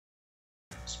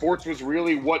sports was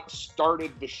really what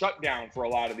started the shutdown for a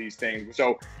lot of these things.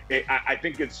 So I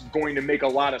think it's going to make a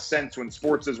lot of sense when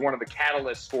sports is one of the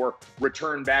catalysts for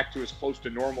return back to as close to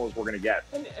normal as we're going to get.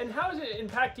 And how is it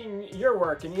impacting your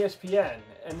work in ESPN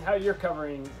and how you're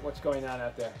covering what's going on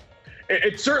out there?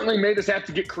 It certainly made us have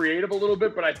to get creative a little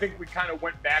bit, but I think we kind of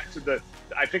went back to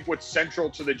I think what's central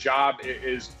to the job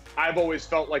is I've always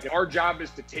felt like our job is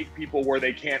to take people where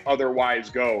they can't otherwise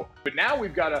go. But now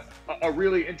we've got a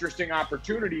really interesting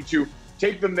opportunity to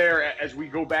take them there as we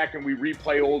go back and we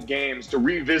replay old games, to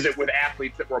revisit with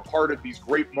athletes that were a part of these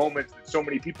great moments that so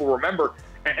many people remember,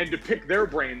 and to pick their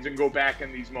brains and go back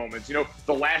in these moments. You know,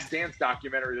 the Last Dance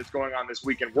documentary that's going on this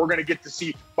weekend, we're going to get to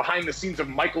see behind the scenes of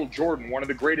Michael Jordan, one of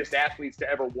the greatest athletes to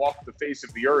ever walk the face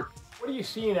of the earth. What are you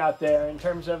seeing out there in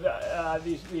terms of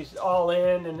these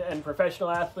all-in and professional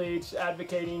athletes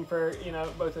advocating for, you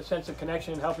know, both a sense of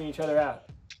connection and helping each other out?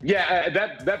 Yeah,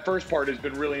 that first part has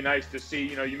been really nice to see.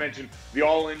 You know, you mentioned the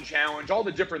all-in challenge, all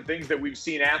the different things that we've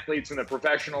seen athletes in the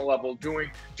professional level doing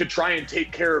to try and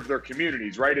take care of their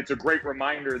communities, right? It's a great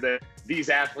reminder that these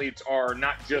athletes are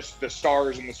not just the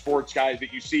stars and the sports guys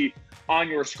that you see on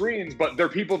your screens, but they're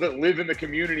people that live in the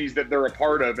communities that they're a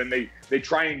part of, and they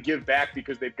try and give back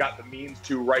because they've got the means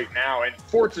to right now. And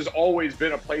sports has always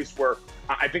been a place where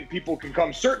I think people can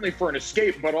come, certainly for an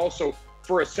escape, but also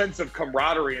for a sense of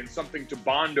camaraderie and something to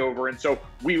bond over. And so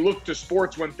we look to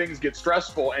sports when things get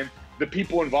stressful, and the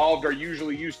people involved are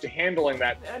usually used to handling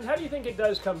that. And how do you think it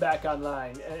does come back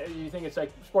online? Do you think it's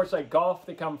like sports like golf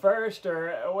that come first,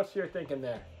 or what's your thinking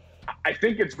there? I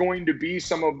think it's going to be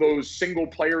some of those single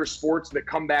player sports that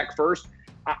come back first.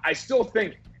 I still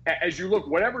think as you look,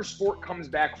 whatever sport comes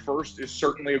back first is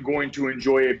certainly going to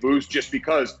enjoy a boost, just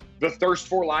because the thirst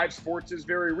for live sports is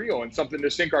very real and something to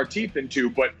sink our teeth into.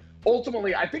 But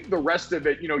ultimately, I think the rest of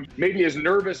it, you know, maybe as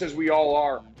nervous as we all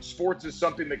are, sports is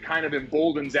something that kind of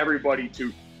emboldens everybody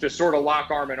to sort of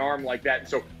lock arm in arm like that. And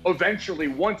so eventually,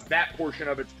 once that portion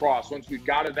of it's crossed, once we've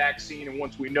got a vaccine and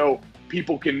once we know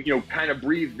people can, you know, kind of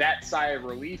breathe that sigh of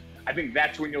relief, I think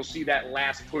that's when you'll see that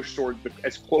last push toward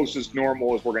as close as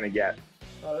normal as we're going to get.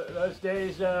 Those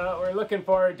days, we're looking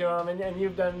forward to them, and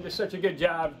you've done just such a good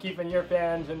job keeping your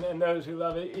fans and those who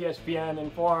love ESPN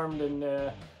informed and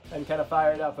kind of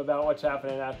fired up about what's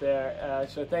happening out there.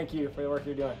 So thank you for the work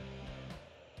you're doing.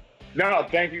 No,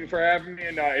 thank you for having me,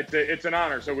 and it's an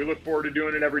honor. So we look forward to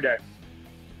doing it every day.